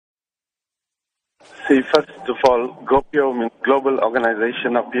See, first of all, Gopio means Global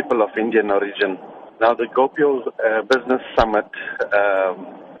Organization of People of Indian Origin. Now, the Gopio Business Summit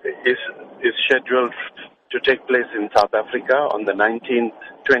is scheduled to take place in South Africa on the 19th,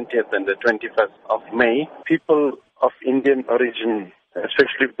 20th, and the 21st of May. People of Indian origin,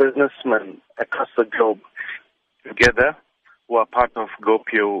 especially businessmen across the globe, together, who are part of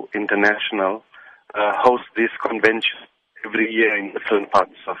Gopio International, host these conventions every year in different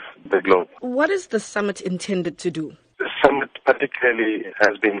parts of the globe. What is the summit intended to do? The summit particularly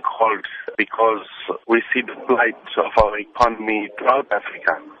has been called because we see the plight of our economy throughout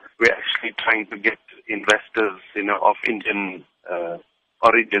Africa. We're actually trying to get investors, of Indian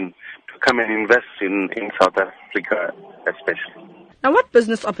origin to come and invest in South Africa especially. Now, what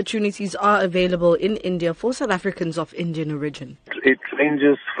business opportunities are available in India for South Africans of Indian origin? It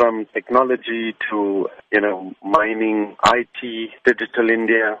ranges from technology to, mining, IT, digital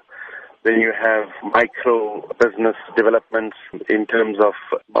India. Then you have micro business developments in terms of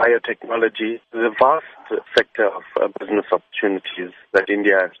biotechnology. There's a vast sector of business opportunities that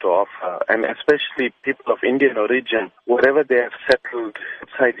India has to offer. And especially people of Indian origin, wherever they have settled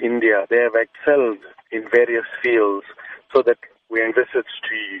outside India, they have excelled in various fields so that we envisage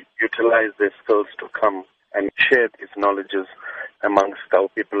to utilize their skills to come and share these knowledges amongst our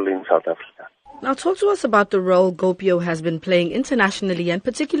people in South Africa. Now, talk to us about the role Gopio has been playing internationally and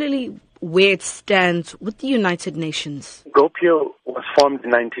particularly where it stands with the United Nations. Gopio was formed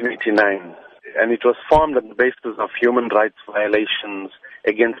in 1989, and it was formed on the basis of human rights violations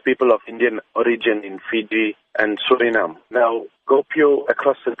against people of Indian origin in Fiji and Suriname. Now, Gopio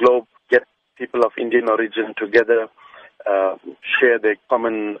across the globe get people of Indian origin together, share their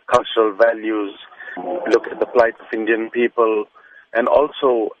common cultural values, look at the plight of Indian people, and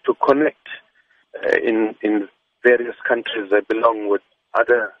also to connect in various countries that belong with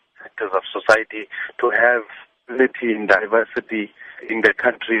other sectors of society, to have unity and diversity in the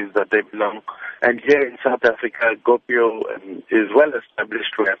countries that they belong. And here in South Africa, Gopio is well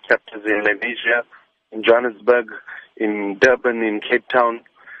established. We have chapters in Lenasia, in Johannesburg, in Durban, in Cape Town.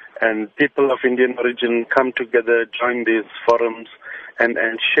 And people of Indian origin come together, join these forums, and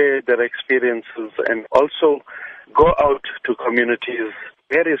share their experiences, and also go out to communities,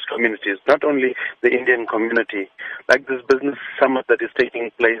 various communities, not only the Indian community. Like this business summit that is taking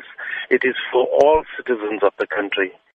place, it is for all citizens of the country.